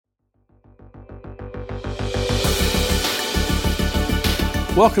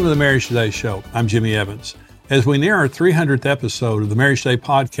Welcome to the Marriage Today Show. I'm Jimmy Evans. As we near our 300th episode of the Marriage Today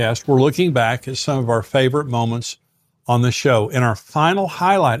podcast, we're looking back at some of our favorite moments on the show. In our final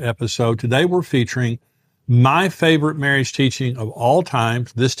highlight episode, today we're featuring my favorite marriage teaching of all time.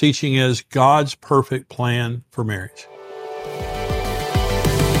 This teaching is God's perfect plan for marriage.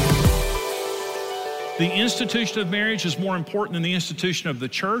 The institution of marriage is more important than the institution of the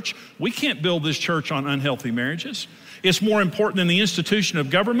church. We can't build this church on unhealthy marriages. It's more important than the institution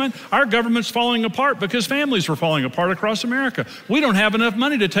of government. Our government's falling apart because families are falling apart across America. We don't have enough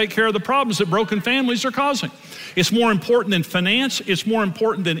money to take care of the problems that broken families are causing. It's more important than finance. It's more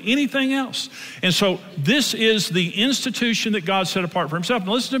important than anything else. And so this is the institution that God set apart for himself.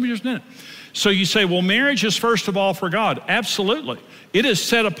 Now listen to me just a minute. So you say, well, marriage is first of all for God. Absolutely. It is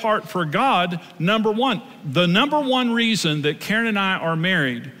set apart for God, number one. The number one reason that Karen and I are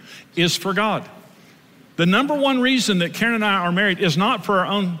married is for God. The number one reason that Karen and I are married is not for our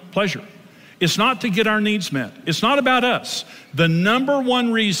own pleasure. It's not to get our needs met. It's not about us. The number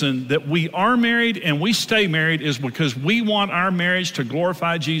one reason that we are married and we stay married is because we want our marriage to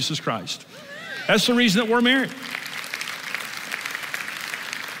glorify Jesus Christ. That's the reason that we're married.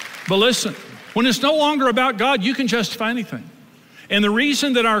 But listen, when it's no longer about God, you can justify anything. And the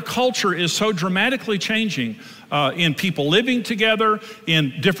reason that our culture is so dramatically changing in people living together,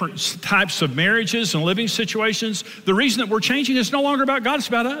 in different types of marriages and living situations, the reason that we're changing is no longer about God, it's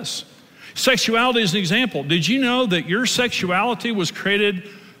about us. Sexuality is an example. Did you know that your sexuality was created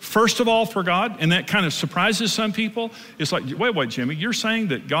first of all for God? And that kind of surprises some people. It's like, wait, Jimmy, you're saying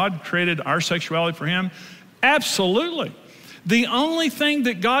that God created our sexuality for him? Absolutely. The only thing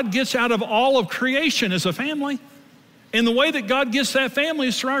that God gets out of all of creation is a family. And the way that God gets that family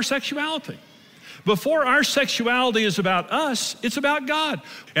is through our sexuality. Before our sexuality is about us, it's about God.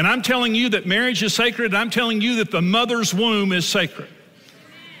 And I'm telling you that marriage is sacred, and I'm telling you that the mother's womb is sacred.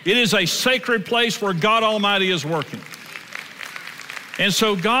 It is a sacred place where God Almighty is working. And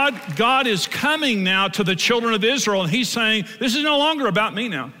so God is coming now to the children of Israel, and he's saying, this is no longer about me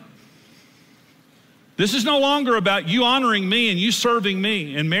now. This is no longer about you honoring me and you serving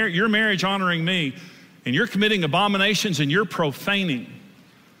me and your marriage honoring me, and you're committing abominations and you're profaning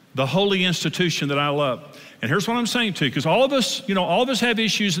the holy institution that I love. And here's what I'm saying to you, because all of us have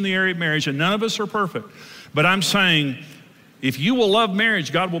issues in the area of marriage, and none of us are perfect. But I'm saying, if you will love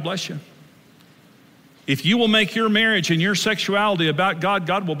marriage, God will bless you. If you will make your marriage and your sexuality about God,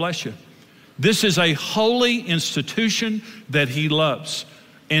 God will bless you. This is a holy institution that he loves.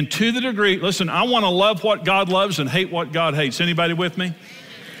 And to the degree, listen, I want to love what God loves and hate what God hates. Anybody with me?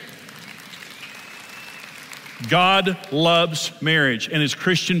 God loves marriage, and as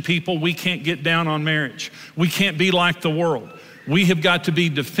Christian people, we can't get down on marriage. We can't be like the world. We have got to be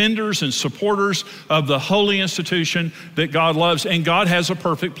defenders and supporters of the holy institution that God loves, and God has a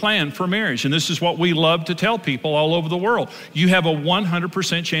perfect plan for marriage. And this is what we love to tell people all over the world. You have a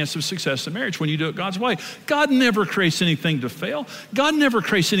 100% chance of success in marriage when you do it God's way. God never creates anything to fail. God never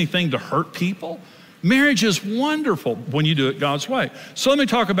creates anything to hurt people. Marriage is wonderful when you do it God's way. So let me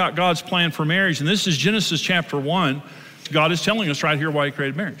talk about God's plan for marriage. And this is Genesis chapter 1. God is telling us right here why he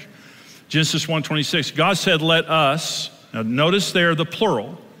created marriage. Genesis 1:26. God said, let us, now notice there the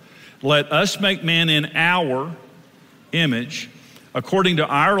plural, let us make man in our image, according to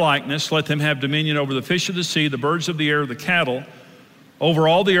our likeness. Let them have dominion over the fish of the sea, the birds of the air, the cattle, over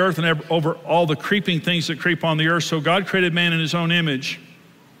all the earth and over all the creeping things that creep on the earth. So God created man in his own image.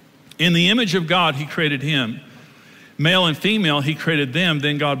 In the image of God, he created him. Male and female, he created them.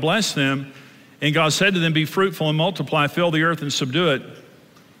 Then God blessed them. And God said to them, be fruitful and multiply, fill the earth and subdue it.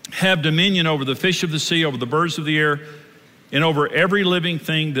 Have dominion over the fish of the sea, over the birds of the air, and over every living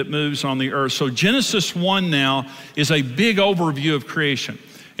thing that moves on the earth. So Genesis 1 now is a big overview of creation.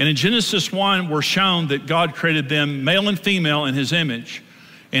 And in Genesis 1, we're shown that God created them male and female in his image.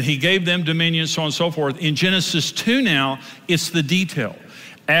 And he gave them dominion, so on and so forth. In Genesis 2 now, it's the detail.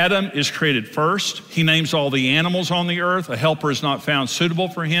 Adam is created first. He names all the animals on the earth. A helper is not found suitable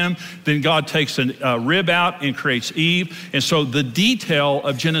for him. Then God takes a rib out and creates Eve. And so the detail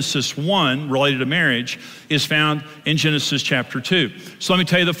of Genesis 1 related to marriage is found in Genesis chapter 2. So let me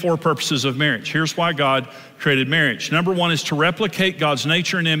tell you the four purposes of marriage. Here's why God created marriage. Number one is to replicate God's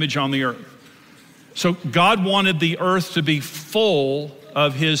nature and image on the earth. So God wanted the earth to be full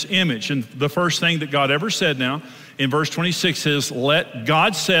of his image. And the first thing that God ever said now, in verse 26 is,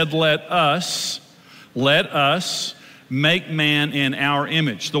 God said, let us make man in our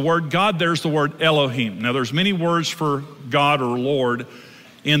image. The word God, there's the word Elohim. Now there's many words for God or Lord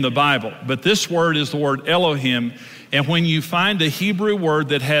in the Bible, but this word is the word Elohim. And when you find a Hebrew word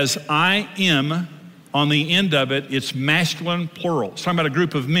that has I am on the end of it, it's masculine plural. It's talking about a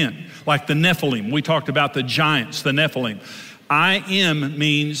group of men, like the Nephilim. We talked about the giants, the Nephilim. I am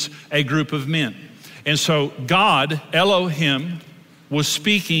means a group of men. And so God, Elohim, was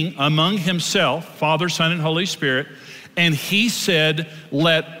speaking among himself, Father, Son, and Holy Spirit, and he said,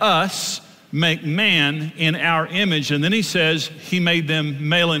 let us make man in our image. And then he says he made them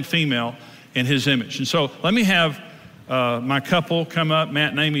male and female in his image. And so let me have my couple come up,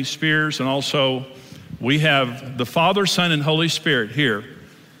 Matt and Amy Spears, and also we have the Father, Son, and Holy Spirit here,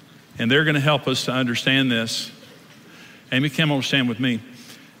 and they're going to help us to understand this. Amy, come over, stand with me.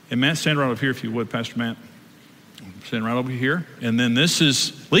 And Matt, stand right over here if you would, Pastor Matt. Stand right over here. And then this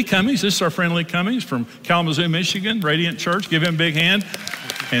is Lee Cummings. This is our friend Lee Cummings from Kalamazoo, Michigan, Radiant Church. Give him a big hand.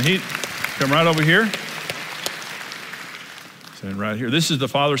 And he, come right over here. Stand right here. This is the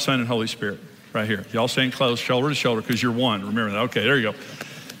Father, Son, and Holy Spirit right here. Y'all stand close, shoulder to shoulder, because you're one. Remember that. Okay, there you go.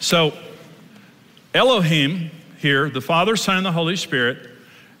 So Elohim here, the Father, Son, and the Holy Spirit,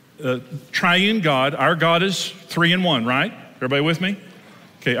 triune God. Our God is 3 in 1, right? Everybody with me?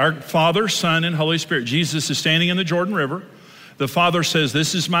 Okay, our Father, Son, and Holy Spirit. Jesus is standing in the Jordan River. The Father says,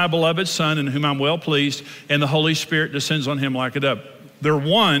 this is my beloved Son in whom I'm well pleased, and the Holy Spirit descends on him like a dove. They're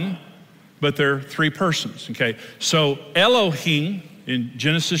one, but they're 3 persons, okay? So Elohim, in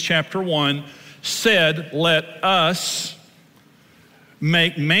Genesis chapter 1, said, let us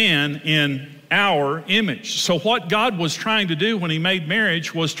make man in our image. So what God was trying to do when he made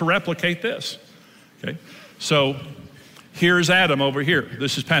marriage was to replicate this, okay? So here's Adam over here.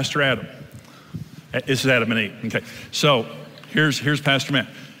 This is Pastor Adam. This is Adam and Eve, okay? So here's Pastor Matt.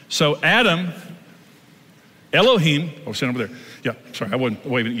 So Adam, Elohim, stand over there. Yeah, sorry, I wasn't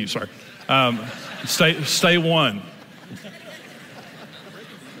waving at you, sorry. Stay one.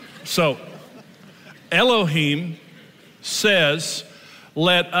 So Elohim says,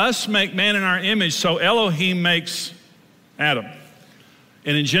 let us make man in our image. So Elohim makes Adam.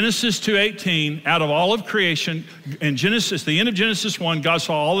 And in Genesis 2:18, out of all of creation, in Genesis, the end of Genesis 1, God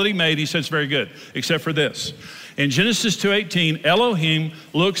saw all that he made. He said it's very good, except for this. In Genesis 2:18, Elohim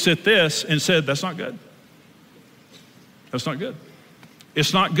looks at this and said, that's not good. That's not good.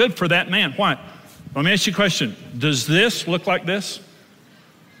 It's not good for that man. Why? Let me ask you a question. Does this look like this?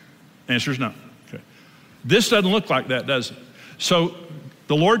 The answer is no. Okay. This doesn't look like that, does it? So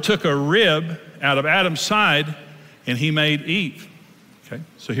the Lord took a rib out of Adam's side and he made Eve. Okay,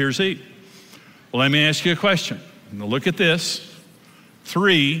 so here's Eve. Well, let me ask you a question. Now look at this.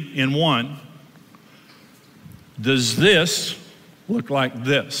 3 in 1. Does this look like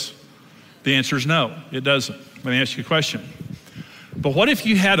this? The answer is no, it doesn't. Let me ask you a question. But what if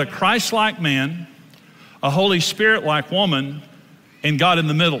you had a Christ-like man, a Holy Spirit-like woman, and God in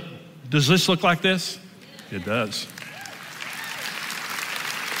the middle? Does this look like this? It does.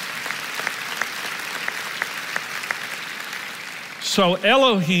 So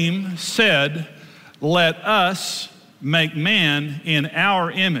Elohim said, let us make man in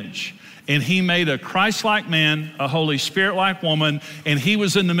our image. And he made a Christ-like man, a Holy Spirit-like woman, and he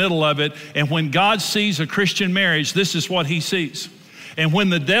was in the middle of it. And when God sees a Christian marriage, this is what he sees. And when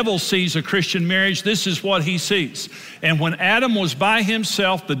the devil sees a Christian marriage, this is what he sees. And when Adam was by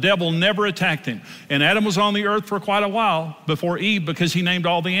himself, the devil never attacked him. And Adam was on the earth for quite a while before Eve, because he named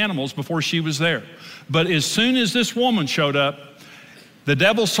all the animals before she was there. But as soon as this woman showed up, the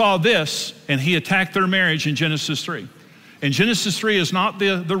devil saw this and he attacked their marriage in Genesis 3. And Genesis 3 is not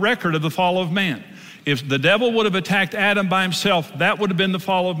the record of the fall of man. If the devil would have attacked Adam by himself, that would have been the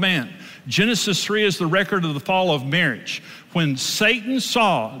fall of man. Genesis 3 is the record of the fall of marriage. When Satan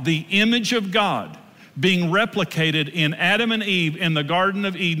saw the image of God being replicated in Adam and Eve in the Garden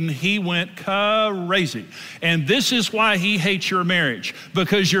of Eden, he went crazy. And this is why he hates your marriage,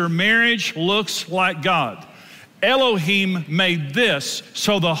 because your marriage looks like God. Elohim made this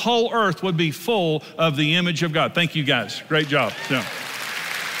so the whole earth would be full of the image of God. Thank you guys. Great job. Yeah.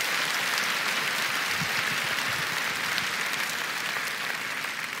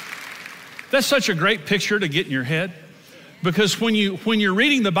 That's such a great picture to get in your head, because when you're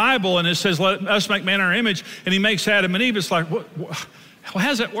reading the Bible and it says, let us make man in our image, and he makes Adam and Eve, it's like, how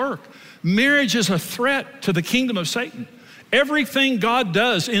does that work? Marriage is a threat to the kingdom of Satan. Everything God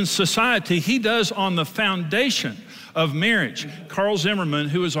does in society, he does on the foundation of marriage. Carl Zimmerman,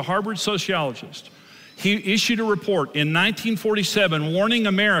 who is a Harvard sociologist, he issued a report in 1947 warning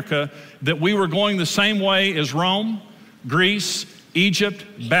America that we were going the same way as Rome, Greece, Egypt,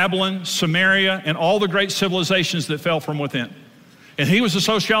 Babylon, Samaria, and all the great civilizations that fell from within. And he was a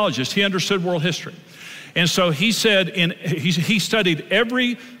sociologist. He understood world history. And so he said, he studied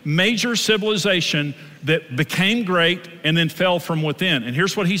every major civilization that became great and then fell from within. And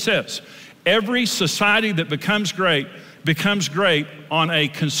here's what he says. Every society that becomes great on a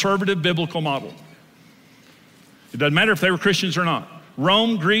conservative biblical model. It doesn't matter if they were Christians or not.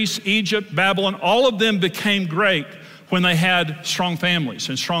 Rome, Greece, Egypt, Babylon, all of them became great when they had strong families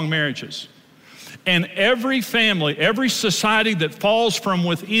and strong marriages. And every family, every society that falls from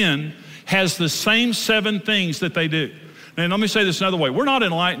within has the same 7 things that they do. And let me say this another way. We're not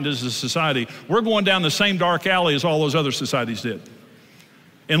enlightened as a society. We're going down the same dark alley as all those other societies did.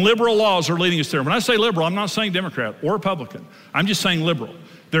 And liberal laws are leading us there. When I say liberal, I'm not saying Democrat or Republican. I'm just saying liberal.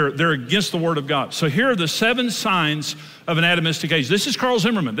 They're against the Word of God. So here are the 7 signs of an atomistic age. This is Carl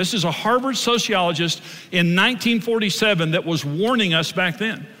Zimmerman. This is a Harvard sociologist in 1947 that was warning us back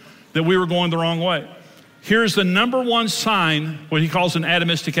then that we were going the wrong way. Here's the number 1 sign, what he calls an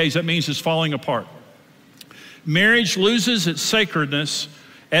atomistic age. That means it's falling apart. Marriage loses its sacredness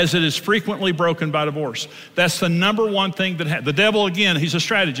as it is frequently broken by divorce. That's the number 1 thing that the devil, again, he's a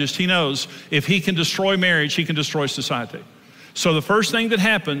strategist. He knows if he can destroy marriage, he can destroy society. So the first thing that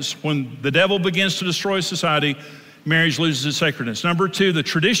happens when the devil begins to destroy society, marriage loses its sacredness. Number 2, the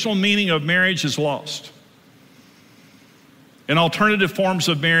traditional meaning of marriage is lost. And alternative forms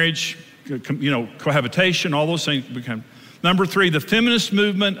of marriage, cohabitation, all those things become. Number 3, the feminist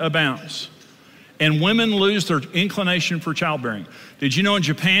movement abounds. And women lose their inclination for childbearing. Did you know in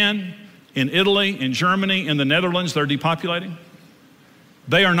Japan, in Italy, in Germany, in the Netherlands, they're depopulating?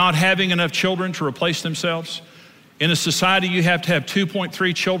 They are not having enough children to replace themselves. In a society, you have to have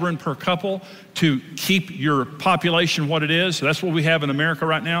 2.3 children per couple to keep your population what it is. That's what we have in America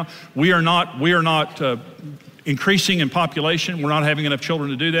right now. We are not increasing in population. We're not having enough children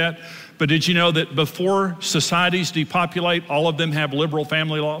to do that. But did you know that before societies depopulate, all of them have liberal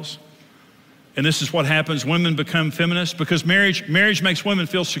family laws? And this is what happens. Women become feminists because marriage makes women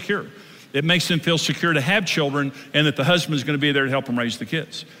feel secure. It makes them feel secure to have children and that the husband is going to be there to help them raise the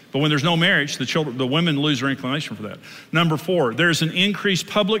kids. But when there's no marriage, the women lose their inclination for that. Number 4, there's an increased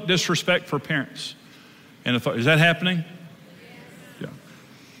public disrespect for parents. And is that happening? Yeah.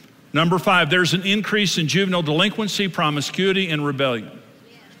 Number 5, there's an increase in juvenile delinquency, promiscuity, and rebellion.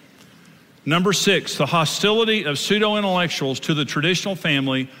 Number 6, the hostility of pseudo-intellectuals to the traditional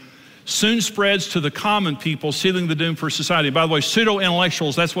family soon spreads to the common people, sealing the doom for society. By the way,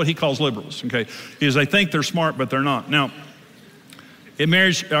 pseudo-intellectuals, that's what he calls liberals, okay? Is they think they're smart, but they're not. Now, in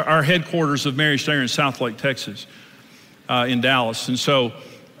marriage, our headquarters of Marriage Day are in Southlake, Texas, in Dallas. And so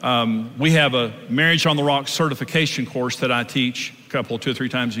we have a Marriage on the Rocks certification course that I teach 2 or 3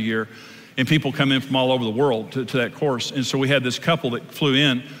 times a year. And people come in from all over the world to that course. And so we had this couple that flew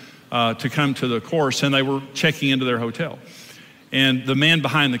in to come to the course, and they were checking into their hotel. And the man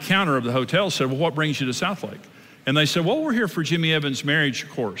behind the counter of the hotel said, well, what brings you to Southlake? And they said, well, we're here for Jimmy Evans' marriage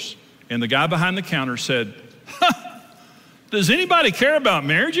course. And the guy behind the counter said, does anybody care about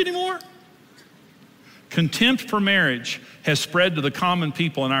marriage anymore? Contempt for marriage has spread to the common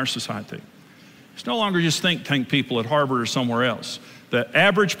people in our society. It's no longer just think tank people at Harvard or somewhere else. The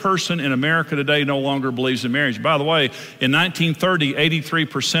average person in America today no longer believes in marriage. By the way, in 1930,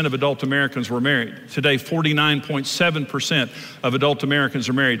 83% of adult Americans were married. Today, 49.7% of adult Americans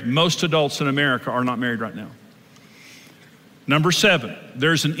are married. Most adults in America are not married right now. Number 7,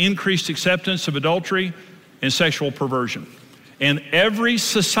 there's an increased acceptance of adultery and sexual perversion. And every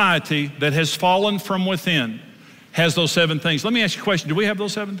society that has fallen from within has those 7 things. Let me ask you a question. Do we have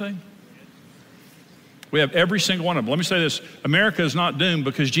those 7 things? We have every single one of them. Let me say this. America is not doomed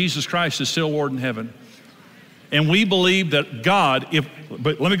because Jesus Christ is still Lord in heaven. And we believe that God,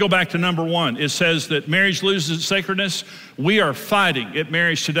 but let me go back to number 1. It says that marriage loses its sacredness. We are fighting at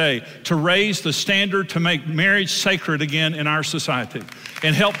Marriage Today to raise the standard to make marriage sacred again in our society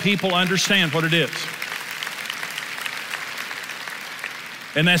and help people understand what it is.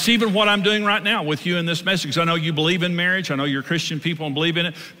 And that's even what I'm doing right now with you in this message. I know you believe in marriage. I know you're Christian people and believe in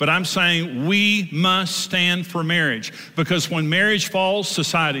it. But I'm saying we must stand for marriage because when marriage falls,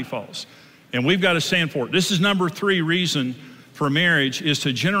 society falls. And we've got to stand for it. This is number 3 reason for marriage is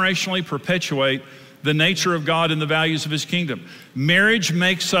to generationally perpetuate the nature of God and the values of His kingdom. Marriage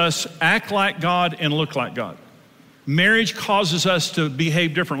makes us act like God and look like God. Marriage causes us to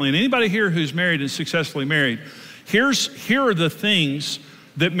behave differently. And anybody here who's married and successfully married, here are the things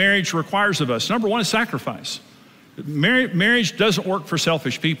that marriage requires of us. Number 1 is sacrifice. Marriage doesn't work for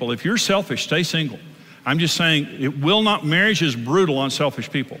selfish people. If you're selfish, stay single. I'm just saying marriage is brutal on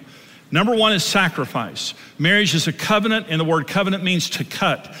selfish people. Number 1 is sacrifice. Marriage is a covenant, and the word covenant means to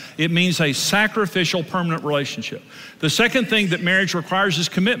cut. It means a sacrificial, permanent relationship. The second thing that marriage requires is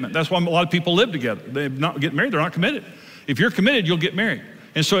commitment. That's why a lot of people live together. They not get married, they're not committed. If you're committed, you'll get married.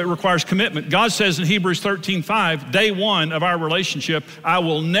 And so it requires commitment. God says in Hebrews 13:5, day one of our relationship, I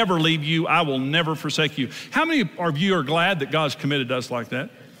will never leave you, I will never forsake you. How many of you are glad that God's committed to us like that?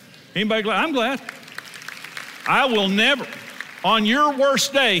 Anybody glad? I'm glad. I will never, on your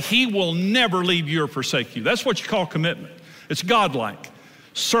worst day, he will never leave you or forsake you. That's what you call commitment. It's godlike.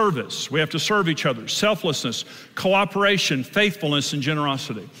 Service, we have to serve each other. Selflessness, cooperation, faithfulness, and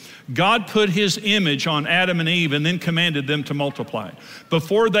generosity. God put his image on Adam and Eve and then commanded them to multiply.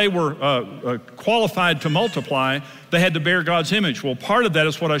 Before they were qualified to multiply, they had to bear God's image. Well, part of that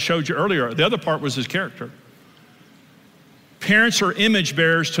is what I showed you earlier. The other part was his character. Parents are image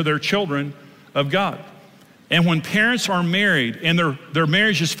bearers to their children of God. And when parents are married and their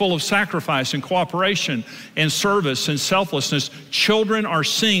marriage is full of sacrifice and cooperation and service and selflessness, children are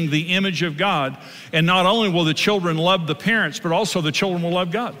seeing the image of God. And not only will the children love the parents, but also the children will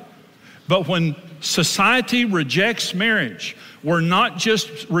love God. But when society rejects marriage, we're not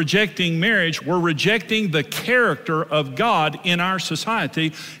just rejecting marriage, we're rejecting the character of God in our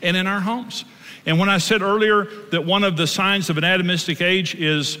society and in our homes. And when I said earlier that one of the signs of an atomistic age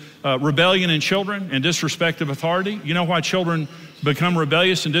is rebellion in children and disrespect of authority, you know why children become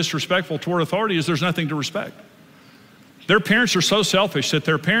rebellious and disrespectful toward authority is there's nothing to respect. Their parents are so selfish that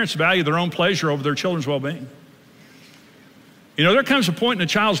their parents value their own pleasure over their children's well-being. You know, there comes a point in a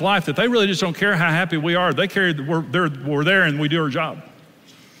child's life that they really just don't care how happy we are. They care that we're there and we do our job.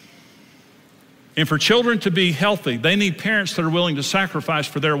 And for children to be healthy, they need parents that are willing to sacrifice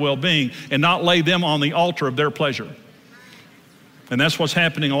for their well-being and not lay them on the altar of their pleasure. And that's what's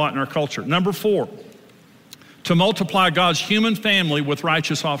happening a lot in our culture. Number 4, to multiply God's human family with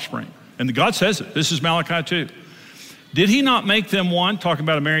righteous offspring. And God says it. This is Malachi 2. Did he not make them one, talking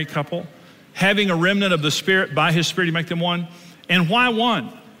about a married couple, having a remnant of the Spirit, by his Spirit he make them one? And why one?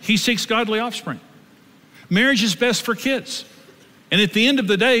 He seeks godly offspring. Marriage is best for kids. And at the end of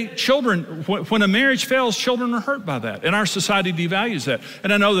the day, children, when a marriage fails, children are hurt by that. And our society devalues that.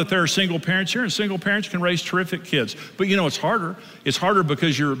 And I know that there are single parents here, and single parents can raise terrific kids. But you know, it's harder. It's harder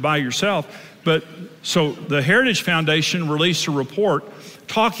because you're by yourself. But so the Heritage Foundation released a report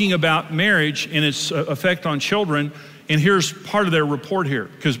talking about marriage and its effect on children. And here's part of their report here.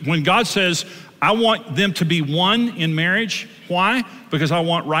 Because when God says, I want them to be one in marriage, why? Because I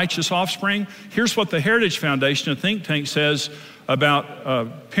want righteous offspring. Here's what the Heritage Foundation, a think tank, says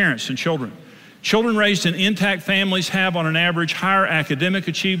about parents and children. Children raised in intact families have, on an average, higher academic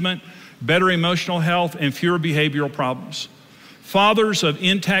achievement, better emotional health, and fewer behavioral problems. Fathers of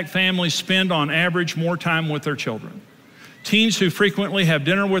intact families spend, on average, more time with their children. Teens who frequently have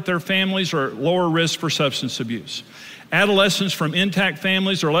dinner with their families are at lower risk for substance abuse. Adolescents from intact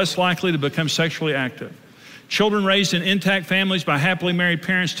families are less likely to become sexually active. Children raised in intact families by happily married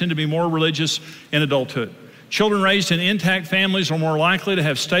parents tend to be more religious in adulthood. Children raised in intact families are more likely to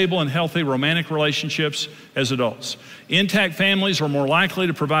have stable and healthy romantic relationships as adults. Intact families are more likely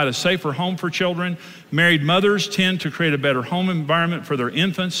to provide a safer home for children. Married mothers tend to create a better home environment for their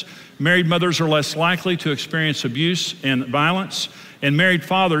infants. Married mothers are less likely to experience abuse and violence. And married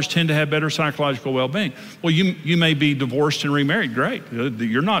fathers tend to have better psychological well-being. Well, you may be divorced and remarried. Great.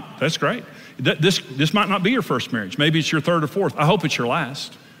 You're not. That's great. This might not be your first marriage. Maybe it's your third or fourth. I hope it's your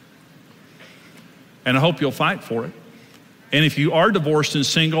last. And I hope you'll fight for it. And if you are divorced and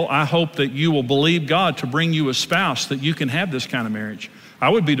single, I hope that you will believe God to bring you a spouse that you can have this kind of marriage. I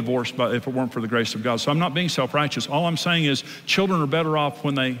would be divorced if it weren't for the grace of God. So I'm not being self-righteous. All I'm saying is children are better off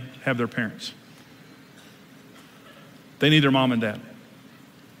when they have their parents. They need their mom and dad.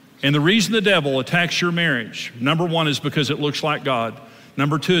 And the reason the devil attacks your marriage, number 1 is because it looks like God.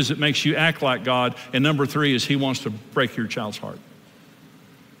 Number 2 is it makes you act like God. And number 3 is he wants to break your child's heart.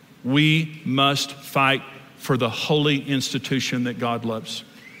 We must fight for the holy institution that God loves.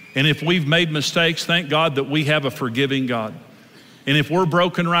 And if we've made mistakes, thank God that we have a forgiving God. And if we're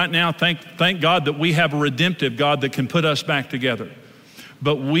broken right now, thank God that we have a redemptive God that can put us back together.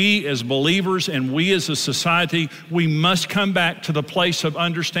 But we as believers and we as a society, we must come back to the place of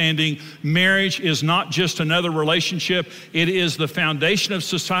understanding marriage is not just another relationship. It is the foundation of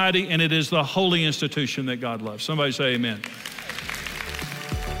society, and it is the holy institution that God loves. Somebody say amen.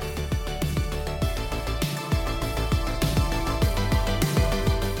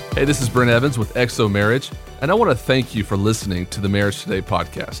 Hey, this is Brent Evans with XO Marriage, and I want to thank you for listening to the Marriage Today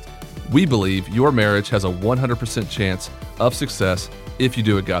podcast. We believe your marriage has a 100% chance of success if you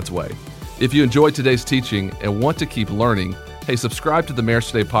do it God's way. If you enjoyed today's teaching and want to keep learning, hey, subscribe to the Marriage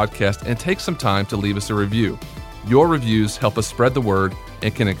Today podcast and take some time to leave us a review. Your reviews help us spread the word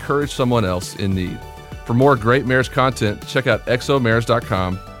and can encourage someone else in need. For more great marriage content, check out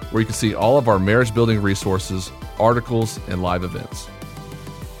xomarriage.com, where you can see all of our marriage building resources, articles, and live events.